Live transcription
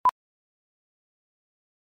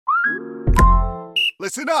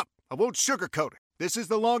Listen up. I won't sugarcoat it. This is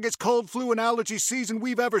the longest cold, flu, and allergy season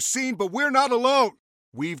we've ever seen, but we're not alone.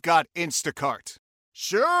 We've got Instacart.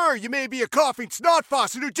 Sure, you may be a coughing snot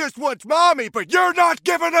faucet who just wants mommy, but you're not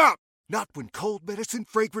giving up. Not when cold medicine,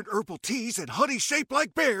 fragrant herbal teas, and honey shaped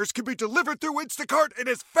like bears can be delivered through Instacart in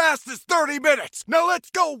as fast as 30 minutes. Now let's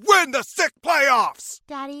go win the sick playoffs.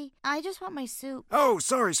 Daddy, I just want my soup. Oh,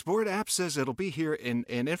 sorry, Sport. App says it'll be here in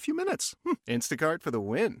a few minutes. Instacart for the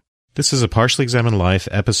win. This is a Partially Examined Life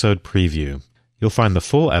episode preview. You'll find the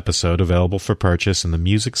full episode available for purchase in the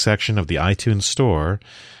music section of the iTunes Store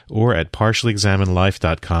or at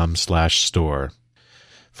partiallyexaminedlife.com/store.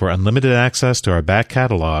 For unlimited access to our back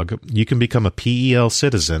catalog, you can become a PEL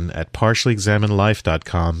citizen at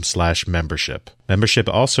partiallyexaminedlife.com/membership. Membership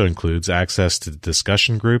also includes access to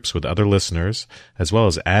discussion groups with other listeners, as well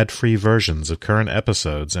as ad-free versions of current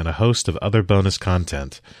episodes and a host of other bonus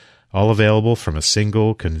content, all available from a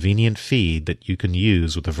single, convenient feed that you can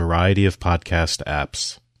use with a variety of podcast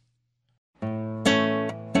apps.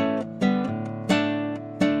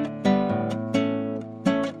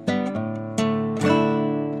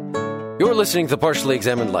 You're listening to Partially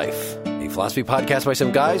Examined Life, a philosophy podcast by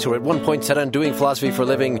some guys who at one point set on doing philosophy for a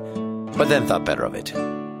living, but then thought better of it.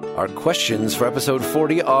 Our questions for episode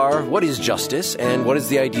 40 are, what is justice, and what is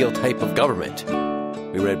the ideal type of government?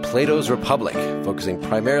 We read Plato's Republic, focusing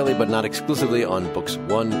primarily but not exclusively on books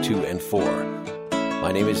 1, 2, and 4.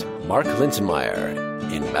 My name is Mark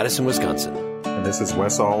Linsenmeyer in Madison, Wisconsin. And this is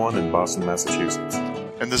Wes Alwan in Boston, Massachusetts.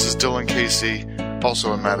 And this is Dylan Casey,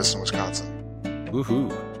 also in Madison, Wisconsin.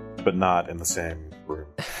 Woohoo. But not in the same room.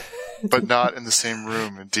 But not in the same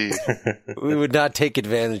room, indeed. We would not take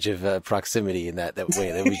advantage of proximity in that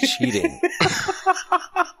way. That would be cheating.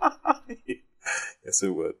 Yes, it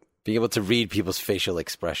would. Being able to read people's facial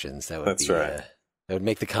expressions, That's right. That would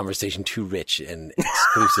make the conversation too rich and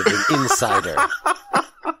exclusive and insider.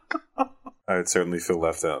 I would certainly feel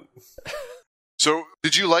left out. So,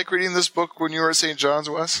 did you like reading this book when you were at St. John's,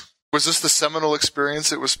 Wes? Was this the seminal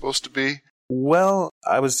experience it was supposed to be? Well,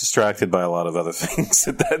 I was distracted by a lot of other things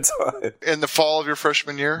at that time. In the fall of your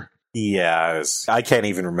freshman year? Yeah, I can't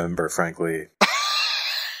even remember, frankly,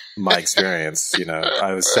 my experience.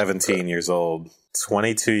 I was 17 years old,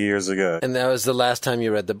 22 years ago. And that was the last time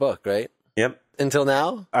you read the book, right? Yep. Until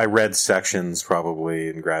now? I read sections probably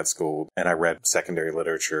in grad school, and I read secondary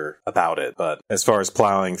literature about it. But as far as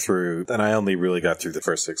plowing through, then I only really got through the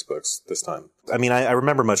first 6 books this time. I mean, I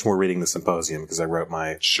remember much more reading the Symposium because I wrote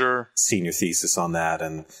my senior thesis on that.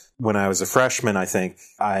 And when I was a freshman, I think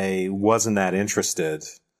I wasn't that interested.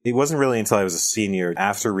 It wasn't really until I was a senior,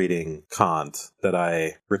 after reading Kant, that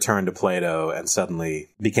I returned to Plato and suddenly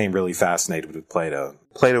became really fascinated with Plato.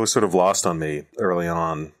 Plato was sort of lost on me early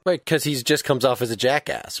on. Right, because he just comes off as a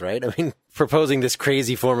jackass, right? I mean, proposing this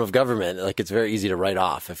crazy form of government, it's very easy to write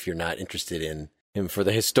off if you're not interested in him for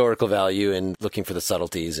the historical value and looking for the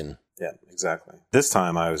subtleties. And yeah, exactly. This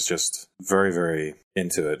time I was just very, very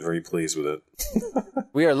into it, very pleased with it.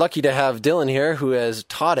 We are lucky to have Dylan here, who has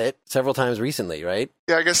taught it several times recently, right?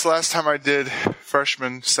 Yeah, I guess the last time I did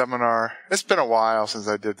freshman seminar, it's been a while since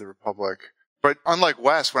I did the Republic. But unlike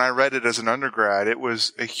Wes, when I read it as an undergrad, it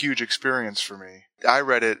was a huge experience for me. I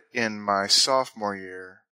read it in my sophomore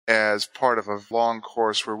year as part of a long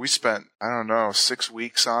course where we spent, 6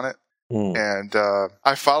 weeks on it. And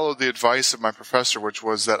I followed the advice of my professor, which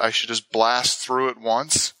was that I should just blast through it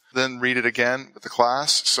once, then read it again with the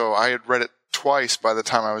class. So I had read it twice by the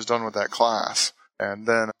time I was done with that class. And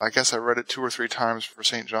then I guess I read it 2 or 3 times for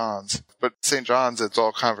St. John's. But St. John's, it's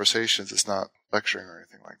all conversations. It's not lecturing or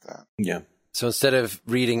anything like that. Yeah. So instead of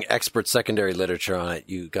reading expert secondary literature on it,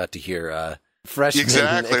 you got to hear freshmen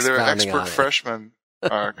Exactly. They're expert on freshman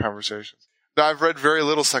conversations. Now, I've read very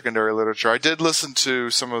little secondary literature. I did listen to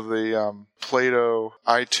some of the Plato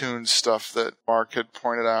iTunes stuff that Mark had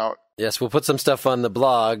pointed out. Yes, we'll put some stuff on the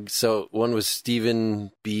blog. So one was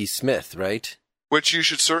Stephen B. Smith, right? Which you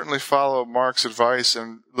should certainly follow Mark's advice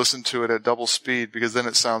and listen to it at double speed, because then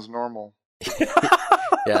it sounds normal.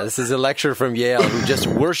 Yeah, this is a lecturer from Yale who just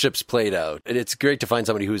worships Plato. And it's great to find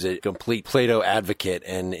somebody who's a complete Plato advocate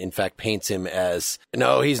and, in fact, paints him as,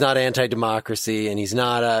 no, he's not anti-democracy and he's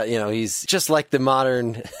not, he's just like the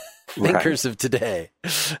modern thinkers of today.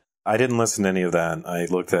 I didn't listen to any of that. I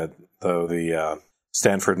looked at, though, the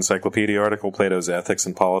Stanford Encyclopedia article, Plato's Ethics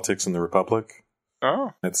and Politics in the Republic.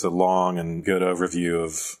 Oh. It's a long and good overview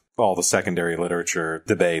of all the secondary literature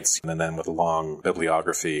debates, and then with a long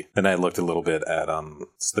bibliography. Then I looked a little bit at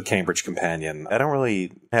the Cambridge Companion. I don't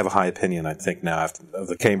really have a high opinion, I think, now of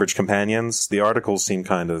the Cambridge Companions. The articles seem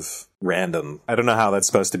kind of random. I don't know how that's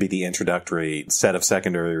supposed to be the introductory set of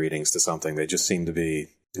secondary readings to something. They just seem to be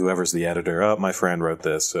whoever's the editor, oh, my friend wrote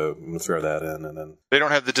this, so I'm going to throw that in. And then They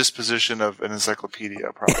don't have the disposition of an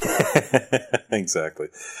encyclopedia, probably. Exactly.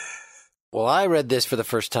 Well, I read this for the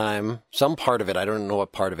first time, some part of it, I don't know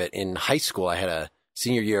what part of it. In high school, I had a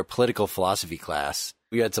senior year political philosophy class.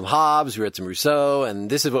 We had some Hobbes, we had some Rousseau, and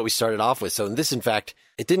this is what we started off with. So this, in fact,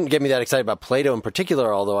 it didn't get me that excited about Plato in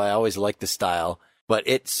particular, although I always liked the style, but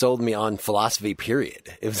it sold me on philosophy,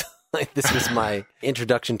 period. It was like, this was my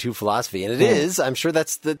introduction to philosophy. And it is, I'm sure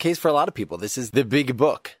that's the case for a lot of people. This is the big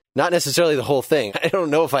book. Not necessarily the whole thing. I don't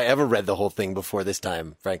know if I ever read the whole thing before this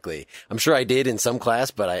time, frankly. I'm sure I did in some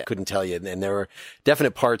class, but I couldn't tell you. And there were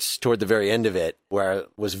definite parts toward the very end of it where I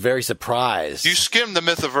was very surprised. You skimmed the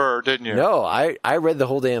Myth of didn't you? No, I read the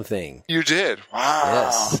whole damn thing. You did? Wow.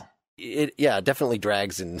 Yes. It definitely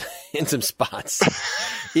drags in some spots.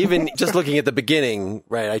 Even just looking at the beginning,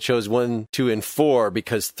 right, I chose 1, 2, and 4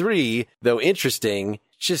 because 3, though interesting,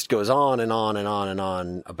 just goes on and on and on and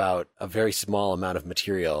on about a very small amount of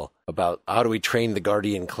material about how do we train the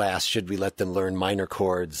Guardian class? Should we let them learn minor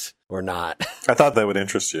chords or not? I thought that would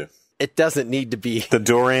interest you. It doesn't need to be. The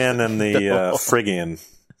Dorian and the Phrygian.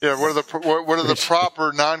 Yeah, what are the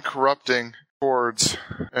proper non-corrupting chords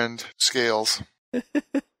and scales?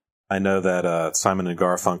 I know that Simon and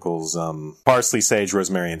Garfunkel's Parsley, Sage,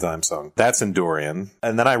 Rosemary, and Thyme song, that's in Dorian.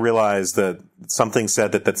 And then I realized that something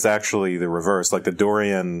said that that's actually the reverse. Like the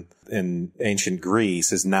Dorian in ancient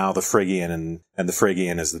Greece is now the Phrygian, and the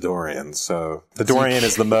Phrygian is the Dorian. So the Dorian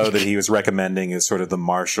is the mode that he was recommending as sort of the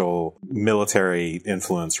martial military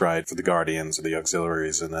influence, right, for the Guardians or the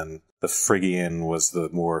auxiliaries. And then the Phrygian was the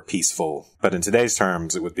more peaceful. But in today's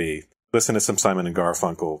terms, it would be listen to some Simon and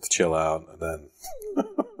Garfunkel to chill out, and then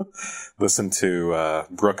listen to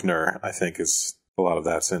Bruckner, I think is a lot of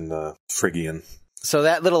that's in Phrygian. So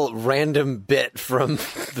that little random bit from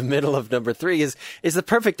the middle of number 3 is the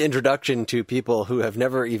perfect introduction to people who have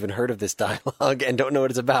never even heard of this dialogue and don't know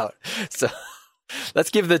what it's about. So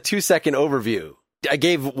let's give the 2-second overview. I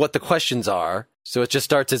gave what the questions are. So it just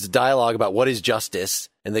starts as a dialogue about what is justice,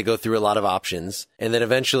 and they go through a lot of options. And then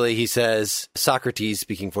eventually he says, Socrates,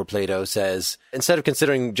 speaking for Plato, says, instead of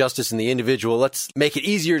considering justice in the individual, let's make it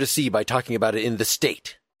easier to see by talking about it in the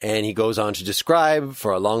state. And he goes on to describe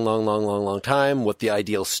for a long time what the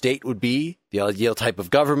ideal state would be, the ideal type of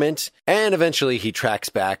government. And eventually he tracks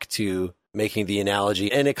back to making the analogy,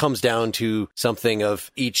 and it comes down to something of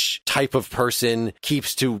each type of person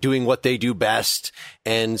keeps to doing what they do best,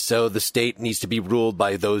 and so the state needs to be ruled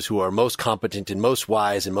by those who are most competent and most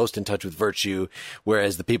wise and most in touch with virtue,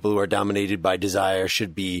 whereas the people who are dominated by desire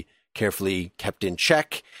should be carefully kept in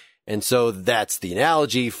check. And so that's the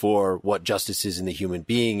analogy for what justice is in the human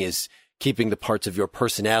being, is keeping the parts of your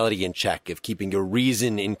personality in check, of keeping your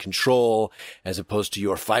reason in control, as opposed to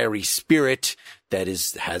your fiery spirit that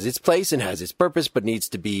has its place and has its purpose, but needs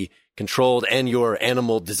to be controlled, and your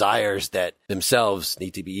animal desires that themselves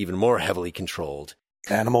need to be even more heavily controlled.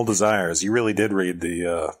 Animal desires. You really did read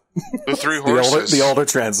the 3 horses. the older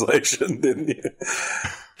translation, didn't you?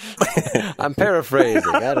 I'm paraphrasing.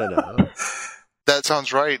 I don't know. That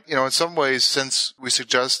sounds right. You know, in some ways, since we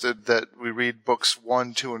suggested that we read books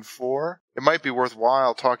 1, 2, and 4, it might be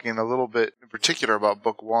worthwhile talking a little bit in particular about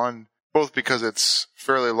book 1, both because it's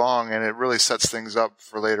fairly long and it really sets things up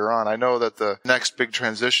for later on. I know that the next big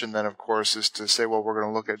transition then, of course, is to say, well, we're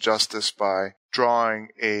going to look at justice by drawing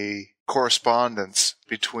a correspondence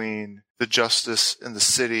between the justice in the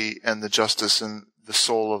city and the justice in the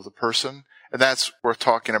soul of the person. And that's worth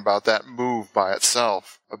talking about, that move by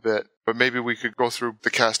itself a bit. But maybe we could go through the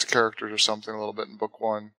cast of characters or something a little bit in book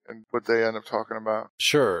 1 and what they end up talking about.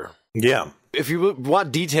 Sure. Yeah. If you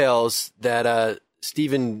want details, that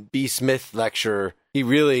Stephen B. Smith lecture, he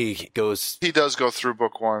really goes... He does go through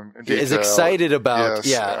book 1 in detail. Is excited about,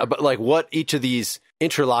 Yes, about like what each of these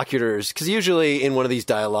interlocutors, because usually in one of these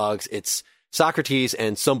dialogues, it's Socrates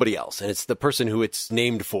and somebody else, and it's the person who it's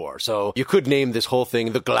named for. So you could name this whole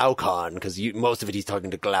thing the Glaucon, because most of it he's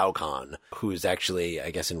talking to Glaucon, who is actually,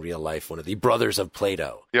 I guess in real life, one of the brothers of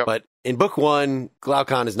Plato. Yep. But in book 1,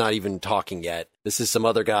 Glaucon is not even talking yet. This is some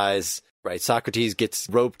other guys. Right, Socrates gets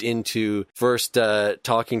roped into first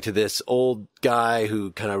talking to this old guy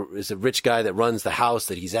who kind of is a rich guy that runs the house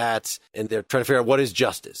that he's at, and they're trying to figure out what is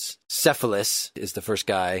justice. Cephalus is the first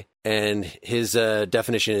guy, and his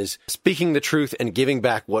definition is speaking the truth and giving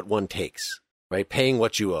back what one takes. Right, paying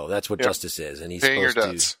what you owe. That's what justice is, and he's paying supposed your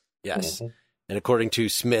debts. to. Yes, and according to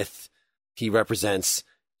Smith, he represents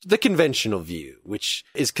the conventional view, which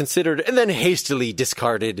is considered and then hastily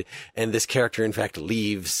discarded, and this character, in fact,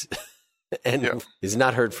 leaves. And is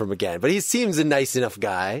not heard from again. But he seems a nice enough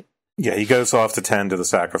guy. Yeah, he goes off to tend to the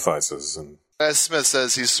sacrifices. As Smith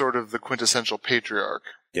says, he's sort of the quintessential patriarch.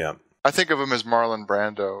 Yeah. I think of him as Marlon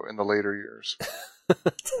Brando in the later years.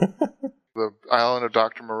 The Island of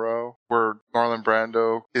Dr. Moreau, where Marlon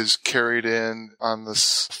Brando is carried in on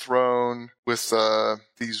this throne with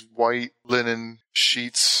these white linen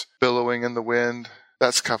sheets billowing in the wind.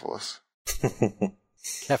 That's Cephalus.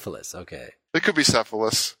 Cephalus, okay. It could be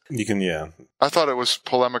Cephalus. You can, yeah. I thought it was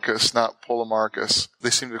Polemachus, not Polemarchus. They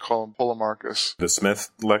seem to call him Polemarchus. The Smith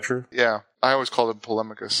lecture? Yeah, I always called him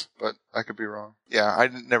Polemachus, but I could be wrong. Yeah, I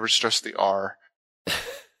never stressed the R.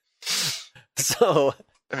 So...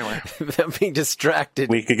 Anyway. I'm being distracted.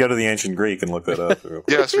 We could go to the ancient Greek and look that up.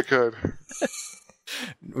 Yes, we could.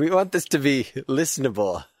 We want this to be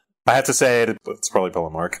listenable. I have to say it's probably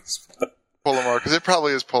Polemarchus. Polemarchus. It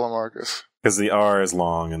probably is Polemarchus. Because the R is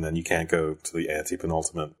long, and then you can't go to the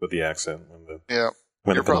anti-penultimate with the accent when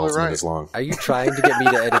the penultimate is long. Are you trying to get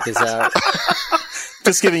me to edit this out?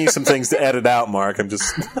 Just giving you some things to edit out, Mark. I'm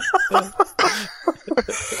just...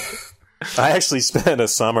 I actually spent a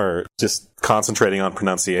summer just concentrating on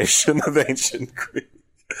pronunciation of ancient Greek.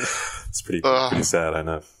 It's pretty sad, I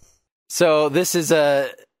know. So this is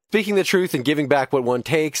speaking the truth and giving back what one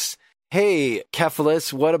takes. Hey,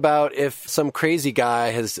 Cephalus, what about if some crazy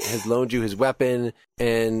guy has loaned you his weapon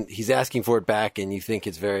and he's asking for it back and you think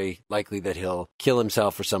it's very likely that he'll kill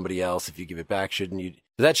himself or somebody else if you give it back? Shouldn't you?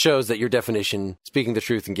 That shows that your definition, speaking the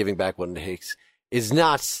truth and giving back what one takes, is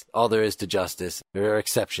not all there is to justice. There are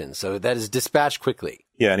exceptions. So that is dispatched quickly.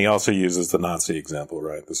 Yeah, and he also uses the Nazi example,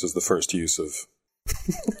 right? This is the first use of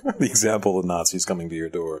the example of Nazis coming to your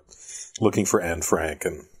door, looking for Anne Frank.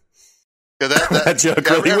 And that joke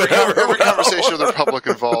really every conversation with the Republic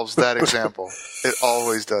involves that example. It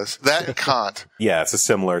always does. That and Kant. Yeah, it's a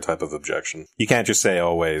similar type of objection. You can't just say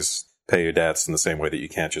always pay your debts in the same way that you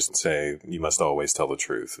can't just say you must always tell the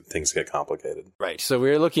truth. Things get complicated. Right. So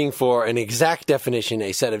we're looking for an exact definition,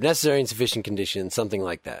 a set of necessary and sufficient conditions, something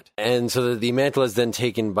like that. And so the mantle is then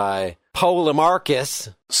taken by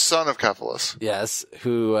Polemarchus, son of Cephalus. Yes,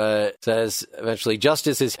 who says eventually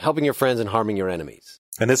justice is helping your friends and harming your enemies.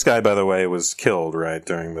 And this guy, by the way, was killed, right,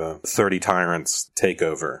 during the 30 Tyrants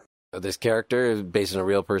takeover. This character is based on a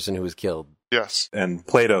real person who was killed. Yes. And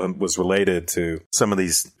Plato was related to some of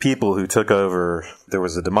these people who took over. There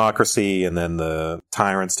was a democracy, and then the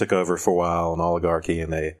tyrants took over for a while, an oligarchy,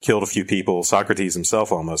 and they killed a few people. Socrates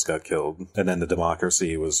himself almost got killed, and then the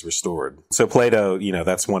democracy was restored. So Plato,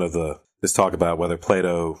 that's one of this talk about whether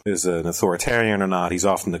Plato is an authoritarian or not. He's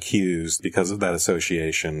often accused because of that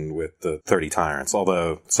association with the 30 tyrants,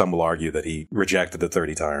 although some will argue that he rejected the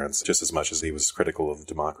 30 tyrants just as much as he was critical of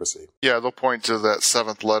democracy. Yeah, they'll point to that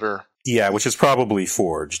seventh letter. Yeah, which is probably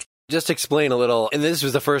forged. Just to explain a little, and this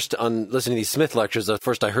was the first, on listening to these Smith lectures, the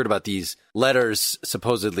first I heard about these letters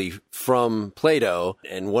supposedly from Plato,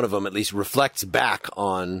 and one of them at least reflects back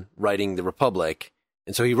on writing the Republic.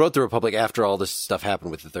 And so he wrote the Republic after all this stuff happened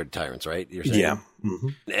with the 30 tyrants, right? You're saying? Yeah. Mm-hmm.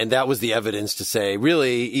 And that was the evidence to say,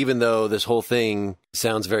 really, even though this whole thing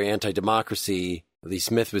sounds very anti-democracy, Lee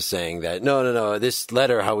Smith was saying that, no, this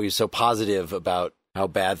letter, how he was so positive about how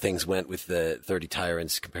bad things went with the 30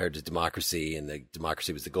 tyrants compared to democracy, and the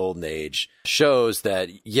democracy was the golden age, shows that,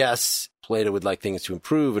 yes, Plato would like things to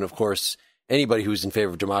improve. And of course, anybody who's in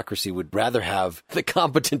favor of democracy would rather have the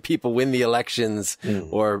competent people win the elections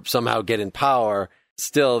or somehow get in power.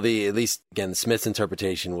 Still, at least, again, Smith's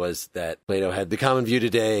interpretation was that Plato had the common view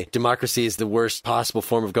today, democracy is the worst possible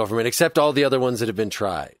form of government, except all the other ones that have been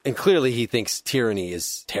tried. And clearly he thinks tyranny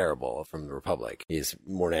is terrible from the Republic. He has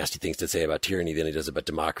more nasty things to say about tyranny than he does about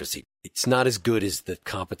democracy. It's not as good as the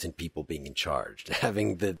competent people being in charge,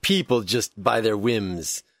 having the people just by their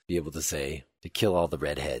whims be able to say, to kill all the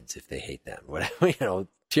redheads if they hate them. Whatever,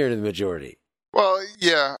 tyranny of the majority. Well,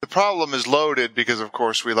 yeah, the problem is loaded because, of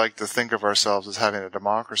course, we like to think of ourselves as having a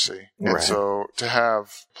democracy. Right. And so to have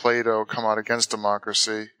Plato come out against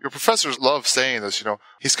democracy, your professors love saying this,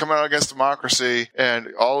 he's coming out against democracy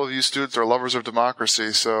and all of you students are lovers of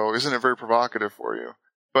democracy, so isn't it very provocative for you?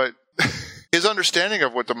 But his understanding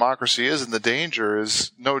of what democracy is and the danger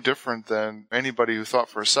is no different than anybody who thought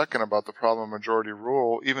for a second about the problem of majority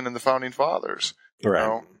rule, even in the founding fathers.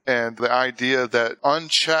 Right. And the idea that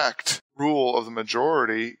unchecked rule of the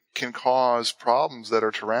majority can cause problems that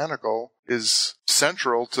are tyrannical is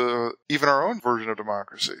central to even our own version of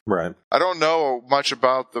democracy. Right. I don't know much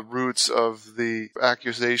about the roots of the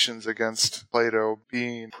accusations against Plato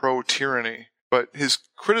being pro-tyranny, but his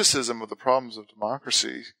criticism of the problems of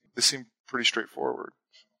democracy, they seem pretty straightforward.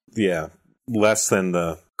 Yeah. Less than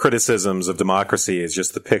the criticisms of democracy is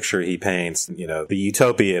just the picture he paints. The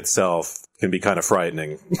utopia itself can be kind of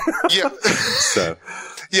frightening. Yeah. So.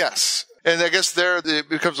 Yes. And I guess there it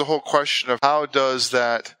becomes a whole question of how does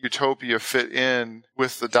that utopia fit in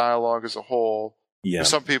with the dialogue as a whole? Yeah. For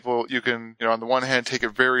some people, you can, on the one hand, take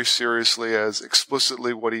it very seriously as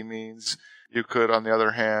explicitly what he means. You could, on the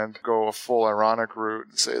other hand, go a full ironic route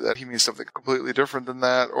and say that he means something completely different than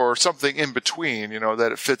that, or something in between,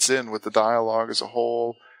 that it fits in with the dialogue as a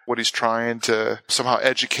whole, what he's trying to somehow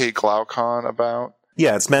educate Glaucon about.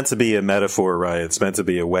 Yeah, it's meant to be a metaphor, right? It's meant to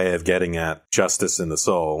be a way of getting at justice in the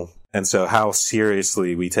soul. And so how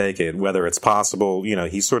seriously we take it, whether it's possible,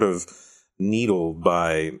 he's sort of needled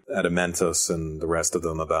by Adamentus and the rest of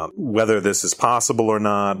them about whether this is possible or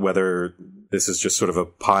not, whether this is just sort of a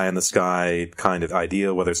pie in the sky kind of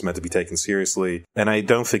idea, whether it's meant to be taken seriously. And I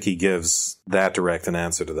don't think he gives that direct an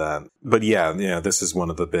answer to that. But yeah, this is one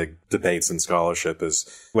of the big debates in scholarship, is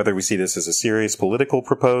whether we see this as a serious political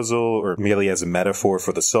proposal or merely as a metaphor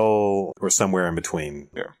for the soul or somewhere in between.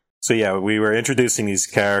 Yeah. So yeah, we were introducing these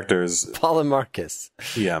characters. Polemarchus.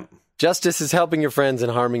 Yeah. Justice is helping your friends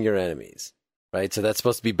and harming your enemies, right? So that's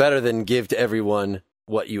supposed to be better than give to everyone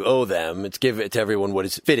what you owe them. It's give it to everyone what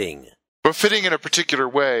is fitting. But fitting in a particular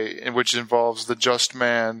way, in which involves the just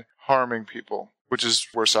man harming people, which is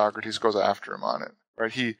where Socrates goes after him on it,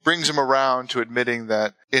 right? He brings him around to admitting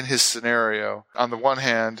that in his scenario, on the one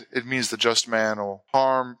hand, it means the just man will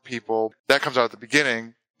harm people. That comes out at the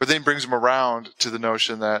beginning, but then he brings him around to the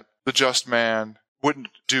notion that the just man wouldn't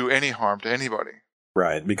do any harm to anybody.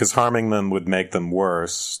 Right, because harming them would make them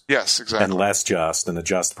worse. Yes, exactly. And less just, and a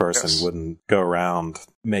just person wouldn't go around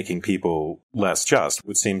making people less just,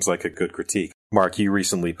 which seems like a good critique. Mark, you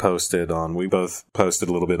recently we both posted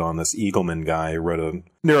a little bit on this Eagleman guy who wrote a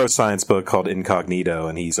neuroscience book called Incognito,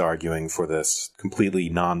 and he's arguing for this completely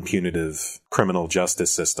non-punitive criminal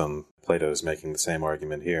justice system. Plato is making the same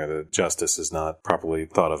argument here, that justice is not properly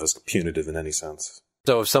thought of as punitive in any sense.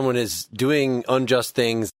 So if someone is doing unjust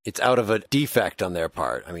things, it's out of a defect on their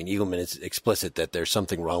part. I mean, Eagleman is explicit that there's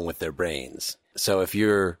something wrong with their brains. So if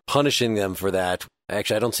you're punishing them for that,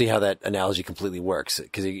 actually, I don't see how that analogy completely works,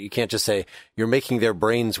 because you can't just say you're making their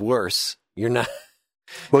brains worse. You're not.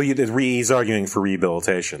 Well, he's arguing for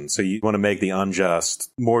rehabilitation. So you want to make the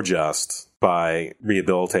unjust more just by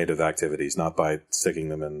rehabilitative activities, not by sticking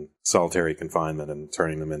them in solitary confinement and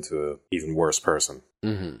turning them into an even worse person.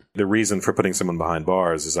 Mm-hmm. The reason for putting someone behind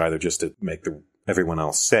bars is either just to make everyone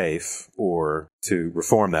else safe or to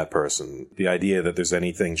reform that person. The idea that there's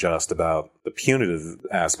anything just about the punitive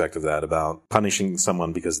aspect of that, about punishing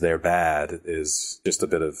someone because they're bad, is just a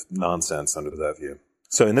bit of nonsense under that view.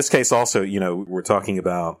 So in this case also, we're talking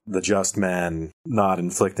about the just man not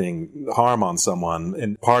inflicting harm on someone.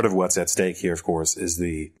 And part of what's at stake here, of course, is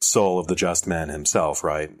the soul of the just man himself,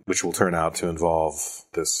 right? Which will turn out to involve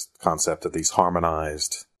this concept of these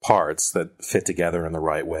harmonized parts that fit together in the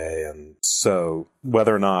right way. And so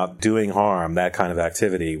whether or not doing harm, that kind of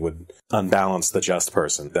activity, would unbalance the just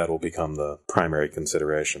person, that will become the primary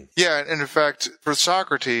consideration. Yeah, and in fact, for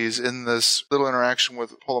Socrates, in this little interaction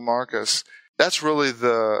with Polemarchus, that's really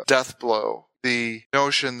the death blow. The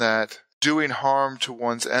notion that doing harm to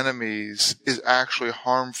one's enemies is actually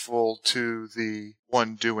harmful to the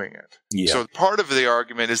one doing it. Yeah. So part of the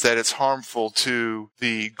argument is that it's harmful to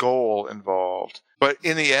the goal involved. But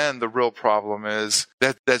in the end, the real problem is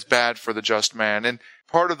that that's bad for the just man. And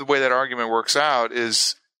part of the way that argument works out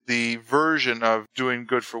is the version of doing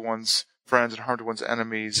good for one's friends and harm to one's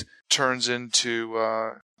enemies turns into,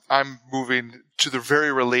 I'm moving to the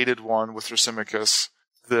very related one with Thrasymachus,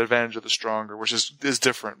 the advantage of the stronger, which is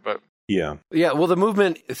different, but yeah. Yeah, well, the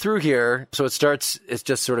movement through here, so it's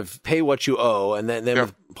just sort of pay what you owe, and then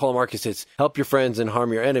with Polemarchus, it's help your friends and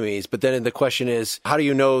harm your enemies. But then the question is, how do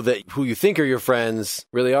you know that who you think are your friends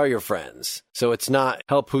really are your friends? So it's not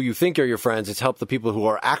help who you think are your friends, it's help the people who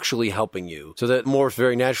are actually helping you. So that morphs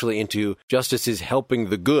very naturally into justice is helping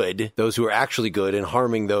the good, those who are actually good, and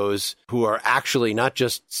harming those who are actually not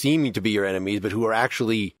just seeming to be your enemies, but who are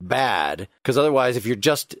actually bad. Because otherwise, even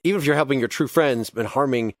if you're helping your true friends and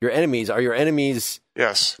harming your enemies, are your enemies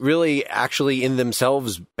really actually in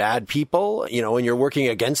themselves bad people? When you're working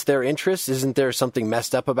against their interests, isn't there something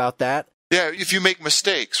messed up about that? Yeah, if you make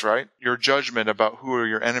mistakes, right? Your judgment about who are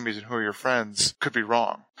your enemies and who are your friends could be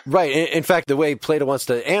wrong. Right. In fact, the way Plato wants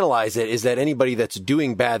to analyze it is that anybody that's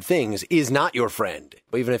doing bad things is not your friend,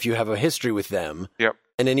 even if you have a history with them. Yep.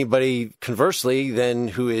 And anybody, conversely, then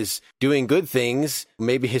who is doing good things,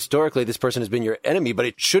 maybe historically this person has been your enemy, but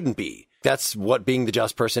it shouldn't be. That's what being the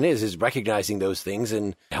just person is recognizing those things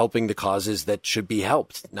and helping the causes that should be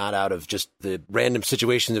helped, not out of just the random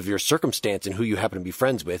situations of your circumstance and who you happen to be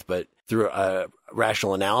friends with, but through a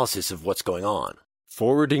rational analysis of what's going on.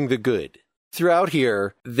 Forwarding the good. throughout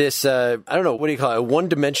here, this, I don't know, what do you call it?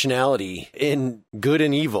 One-dimensionality in good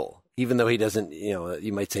and evil. Even though he doesn't,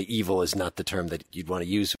 you might say evil is not the term that you'd want to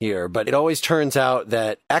use here, but it always turns out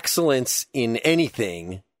that excellence in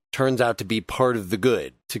anything turns out to be part of the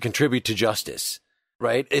good, to contribute to justice,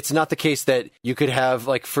 right? It's not the case that you could have,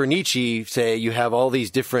 like for Nietzsche, say you have all these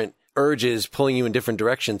different urges pulling you in different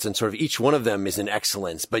directions and sort of each one of them is an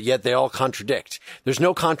excellence, but yet they all contradict. There's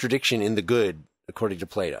no contradiction in the good, according to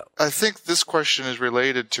Plato. I think this question is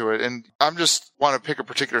related to it, and I'm just want to pick a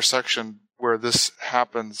particular section where this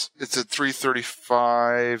happens. It's at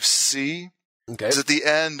 335C. Okay. It's at the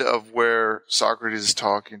end of where Socrates is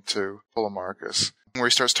talking to Polemarchus, where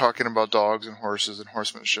he starts talking about dogs and horses and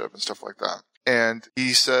horsemanship and stuff like that. And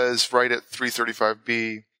he says right at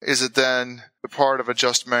 335B, is it then the part of a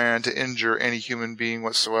just man to injure any human being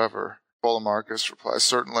whatsoever? Polemarchus replies,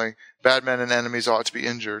 certainly, bad men and enemies ought to be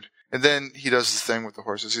injured. And then he does this thing with the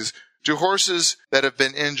horses. He's, do horses that have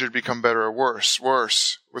been injured become better or worse?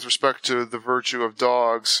 Worse, with respect to the virtue of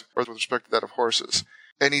dogs or with respect to that of horses.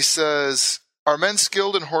 And he says, are men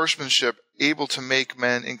skilled in horsemanship able to make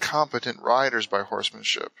men incompetent riders by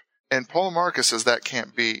horsemanship? And Polemarchus says that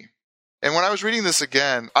can't be. And when I was reading this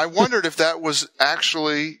again, I wondered if that was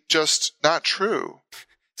actually just not true.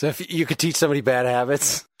 So if you could teach somebody bad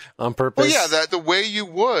habits on purpose? Well, yeah, that the way you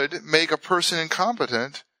would make a person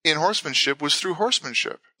incompetent in horsemanship was through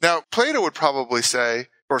horsemanship. Now, Plato would probably say,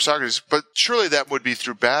 or Socrates, but surely that would be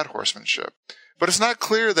through bad horsemanship. But it's not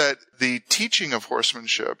clear that the teaching of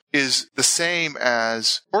horsemanship is the same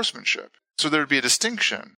as horsemanship. So there would be a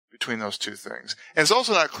distinction between those two things. And it's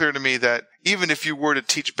also not clear to me that even if you were to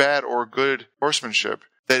teach bad or good horsemanship,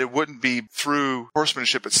 that it wouldn't be through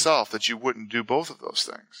horsemanship itself, that you wouldn't do both of those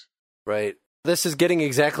things. Right. This is getting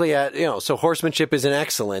exactly at, so horsemanship is an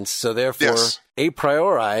excellence. So therefore, Yes. A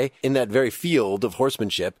priori, in that very field of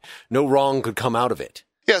horsemanship, no wrong could come out of it.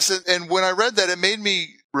 Yes, and when I read that, it made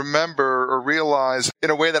me remember or realize,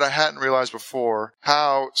 in a way that I hadn't realized before,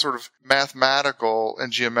 how sort of mathematical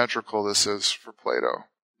and geometrical this is for Plato.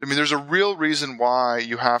 I mean, there's a real reason why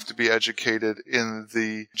you have to be educated in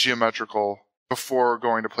the geometrical before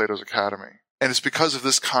going to Plato's Academy. And it's because of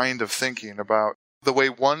this kind of thinking about the way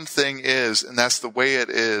one thing is, and that's the way it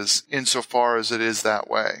is, insofar as it is that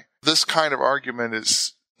way. This kind of argument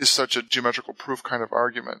is such a geometrical proof kind of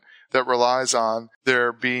argument that relies on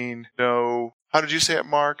there being no... How did you say it,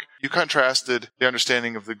 Mark? You contrasted the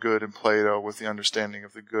understanding of the good in Plato with the understanding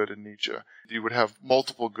of the good in Nietzsche. You would have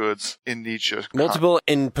multiple goods in Nietzsche. Multiple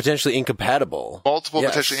and potentially incompatible. Multiple,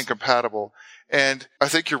 Yes. potentially incompatible. And I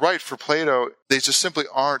think you're right. For Plato, they just simply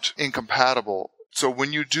aren't incompatible. So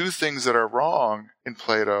when you do things that are wrong in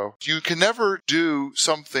Plato, you can never do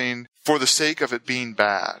something for the sake of it being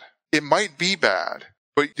bad. It might be bad,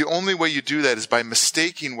 but the only way you do that is by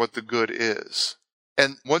mistaking what the good is.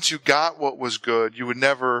 And once you got what was good, you would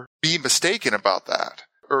never be mistaken about that.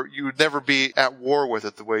 Or you would never be at war with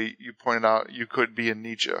it the way you pointed out you could be in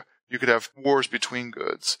Nietzsche. You could have wars between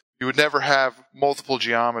goods. You would never have multiple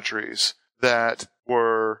geometries that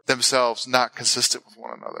were themselves not consistent with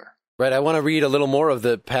one another. Right, I want to read a little more of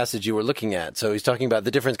the passage you were looking at. So he's talking about the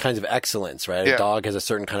different kinds of excellence, right? Yeah. A dog has a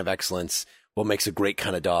certain kind of excellence. What makes a great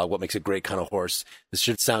kind of dog? What makes a great kind of horse? This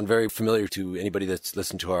should sound very familiar to anybody that's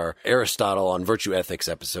listened to our Aristotle on virtue ethics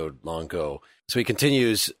episode long ago. So he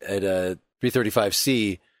continues at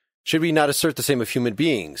 335C, should we not assert the same of human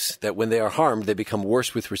beings, that when they are harmed, they become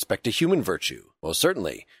worse with respect to human virtue? Well,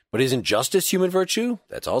 certainly. But isn't justice human virtue?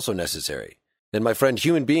 That's also necessary. Then, my friend,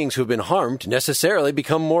 human beings who have been harmed necessarily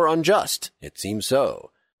become more unjust. It seems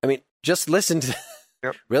so. I mean, just listen to...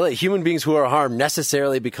 Yep. Really, human beings who are harmed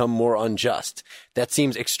necessarily become more unjust. That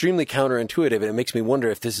seems extremely counterintuitive, and it makes me wonder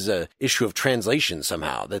if this is an issue of translation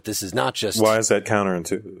somehow, that this is not just... Why is that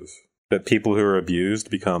counterintuitive? That people who are abused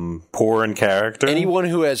become poor in character? Anyone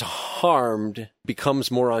who has harmed becomes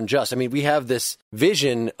more unjust. I mean, we have this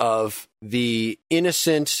vision of the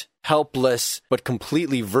innocent, helpless, but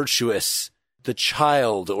completely virtuous, the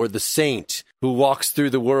child or the saint who walks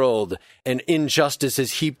through the world and injustice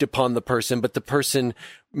is heaped upon the person, but the person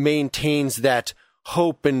maintains that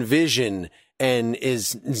hope and vision and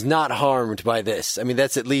is not harmed by this. I mean,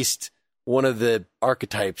 that's at least one of the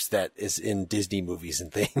archetypes that is in Disney movies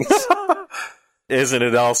and things. Isn't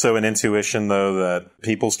it also an intuition, though, that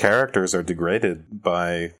people's characters are degraded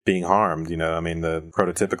by being harmed? You know, I mean, the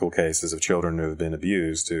prototypical cases of children who have been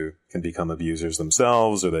abused who can become abusers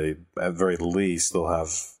themselves, or they, at very least, they'll have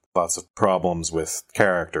lots of problems with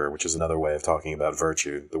character, which is another way of talking about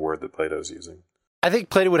virtue, the word that Plato's using. I think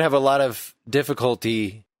Plato would have a lot of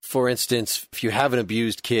difficulty for instance, if you have an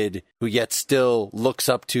abused kid who yet still looks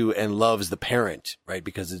up to and loves the parent, right,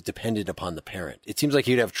 because it's dependent upon the parent, it seems like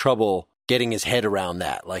he'd have trouble getting his head around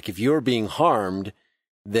that. Like, if you're being harmed,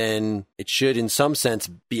 then it should in some sense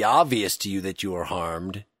be obvious to you that you are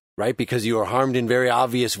harmed, right? Because you are harmed in very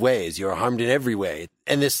obvious ways. You are harmed in every way.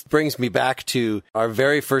 And this brings me back to our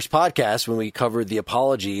very first podcast when we covered the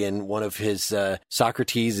Apology, and one of his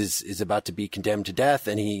Socrates is about to be condemned to death.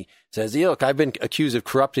 And he says, yeah, look, I've been accused of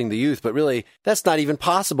corrupting the youth, but really that's not even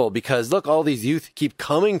possible because look, all these youth keep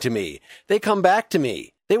coming to me. They come back to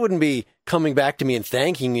me. They wouldn't be coming back to me and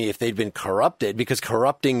thanking me if they'd been corrupted, because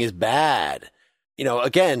corrupting is bad. You know,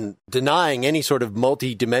 again, denying any sort of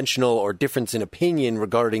multi-dimensional or difference in opinion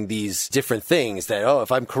regarding these different things, that, oh,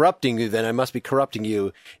 if I'm corrupting you, then I must be corrupting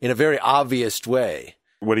you in a very obvious way.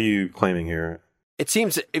 What are you claiming here? It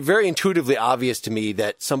seems very intuitively obvious to me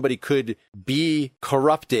that somebody could be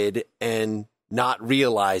corrupted and not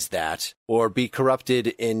realize that, or be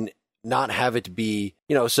corrupted and not have it be,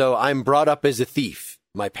 you know, so I'm brought up as a thief.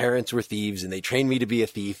 My parents were thieves and they trained me to be a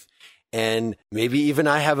thief. And maybe even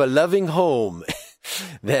I have a loving home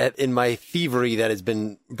that in my thievery that has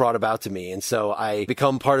been brought about to me. And so I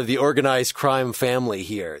become part of the organized crime family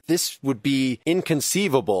here. This would be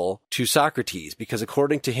inconceivable to Socrates, because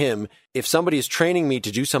according to him, if somebody is training me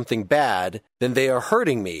to do something bad, then they are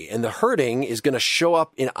hurting me. And the hurting is going to show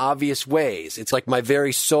up in obvious ways. It's like my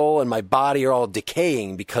very soul and my body are all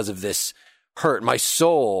decaying because of this hurt. My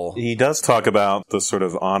soul. He does talk about the sort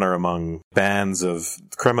of honor among bands of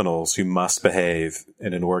criminals who must behave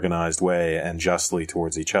in an organized way and justly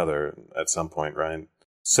towards each other at some point, right?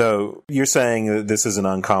 So you're saying that this is an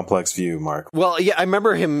uncomplex view, Mark? Well, yeah, I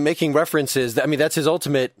remember him making references. I mean, that's his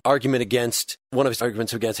ultimate argument against, one of his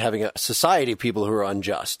arguments against having a society of people who are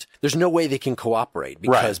unjust. There's no way they can cooperate,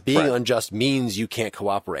 because being unjust means you can't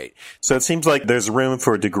cooperate. So it seems like there's room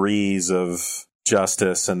for degrees of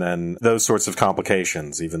justice and then those sorts of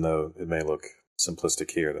complications, even though it may look simplistic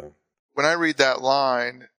here, though. When I read that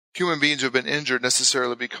line, human beings who have been injured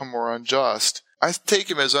necessarily become more unjust, I take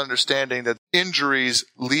him as understanding that injuries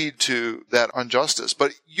lead to that injustice.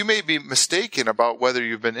 But you may be mistaken about whether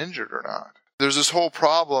you've been injured or not. There's this whole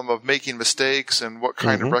problem of making mistakes and what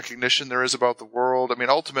kind of recognition there is about the world. I mean,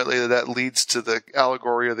 ultimately that leads to the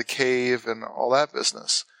allegory of the cave and all that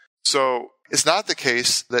business. So it's not the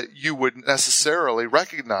case that you would necessarily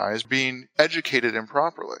recognize being educated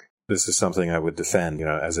improperly. This is something I would defend, you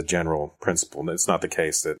know, as a general principle. It's not the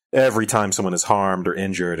case that every time someone is harmed or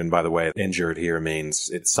injured, and by the way, injured here means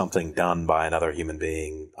it's something done by another human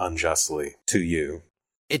being unjustly to you.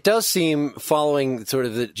 It does seem, following sort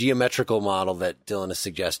of the geometrical model that Dylan has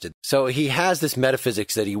suggested. So he has this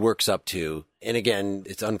metaphysics that he works up to. And again,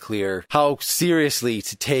 it's unclear how seriously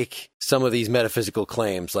to take some of these metaphysical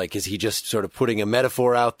claims. Like, is he just sort of putting a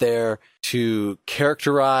metaphor out there to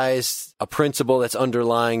characterize a principle that's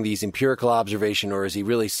underlying these empirical observation? Or is he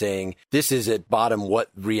really saying this is at bottom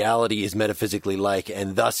what reality is metaphysically like,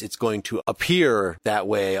 and thus it's going to appear that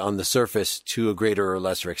way on the surface to a greater or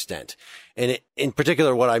lesser extent? And in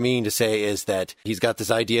particular, what I mean to say is that he's got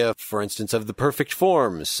this idea, for instance, of the perfect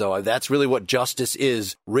forms. So that's really what justice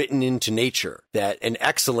is written into nature. That an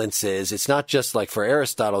excellence is, it's not just like for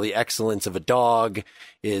Aristotle, the excellence of a dog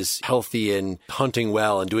is healthy and hunting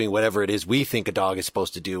well and doing whatever it is we think a dog is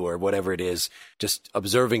supposed to do, or whatever it is, just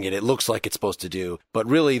observing it, it looks like it's supposed to do. But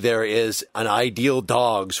really there is an ideal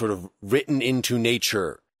dog sort of written into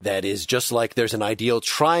nature that is just like there's an ideal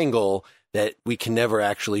triangle that we can never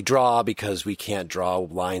actually draw because we can't draw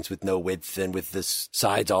lines with no width and with the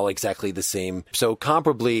sides all exactly the same. So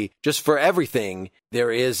comparably, just for everything, there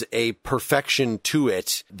is a perfection to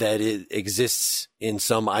it that it exists in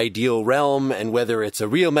some ideal realm, and whether it's a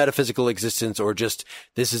real metaphysical existence or just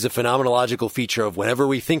this is a phenomenological feature of whenever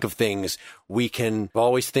we think of things, we can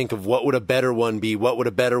always think of what would a better one be, what would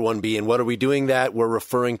a better one be, and what are we doing that? We're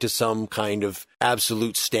referring to some kind of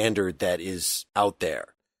absolute standard that is out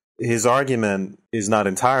there. His argument is not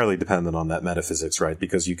entirely dependent on that metaphysics, right?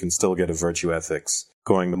 Because you can still get a virtue ethics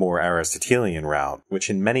going the more Aristotelian route,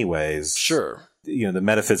 which in many ways... Sure. You know, the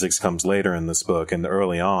metaphysics comes later in this book, and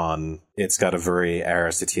early on, it's got a very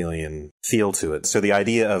Aristotelian feel to it. So the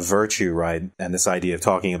idea of virtue, right, and this idea of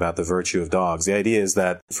talking about the virtue of dogs, the idea is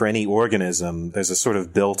that for any organism, there's a sort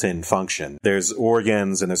of built-in function. There's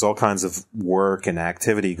organs and there's all kinds of work and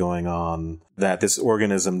activity going on that this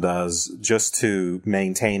organism does just to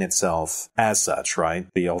maintain itself as such, right?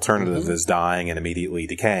 The alternative is dying and immediately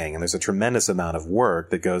decaying. And there's a tremendous amount of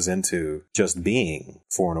work that goes into just being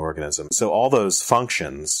for an organism. So all those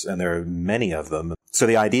functions, and there are many of them, So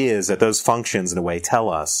the idea is that those functions, in a way, tell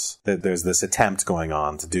us that there's this attempt going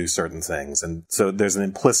on to do certain things. And so there's an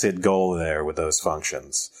implicit goal there with those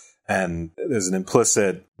functions. And there's an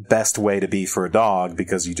implicit best way to be for a dog,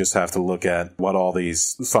 because you just have to look at what all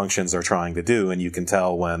these functions are trying to do, and you can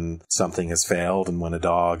tell when something has failed and when a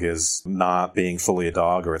dog is not being fully a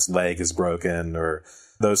dog, or its leg is broken, or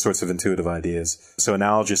those sorts of intuitive ideas. So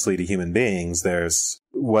analogously to human beings, there's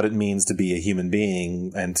what it means to be a human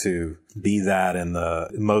being and to be that in the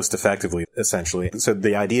most effectively, essentially. So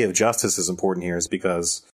the idea of justice is important here, is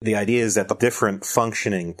because the idea is that the different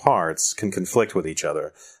functioning parts can conflict with each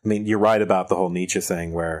other. I mean, you're right about the whole Nietzsche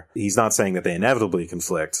thing, where he's not saying that they inevitably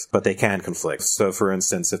conflict, but they can conflict. So for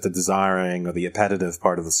instance, if the desiring or the appetitive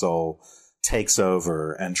part of the soul takes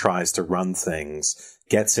over and tries to run things,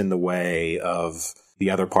 gets in the way of the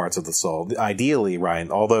other parts of the soul. Ideally, right,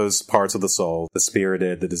 all those parts of the soul, the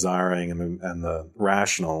spirited, the desiring, and the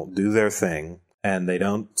rational, do their thing, and they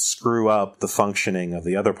don't screw up the functioning of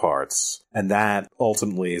the other parts. And that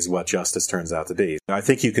ultimately is what justice turns out to be. I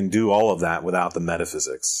think you can do all of that without the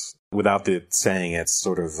metaphysics, without the saying it's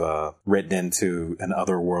sort of written into an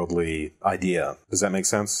otherworldly idea. Does that make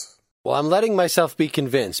sense? Well, I'm letting myself be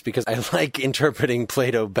convinced, because I like interpreting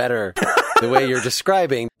Plato better the way you're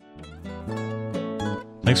describing.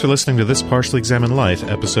 Thanks for listening to this Partially Examined Life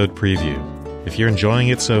episode preview. If you're enjoying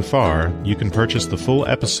it so far, you can purchase the full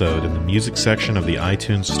episode in the music section of the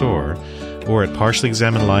iTunes Store or at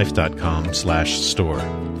partiallyexaminedlife.com/store.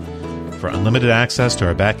 For unlimited access to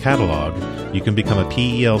our back catalog, you can become a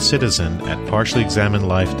PEL citizen at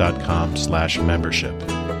partiallyexaminedlife.com/membership.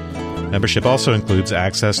 Membership also includes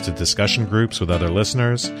access to discussion groups with other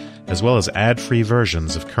listeners, as well as ad-free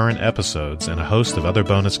versions of current episodes and a host of other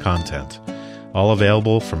bonus content, all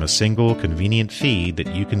available from a single convenient feed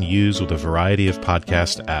that you can use with a variety of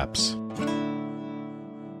podcast apps.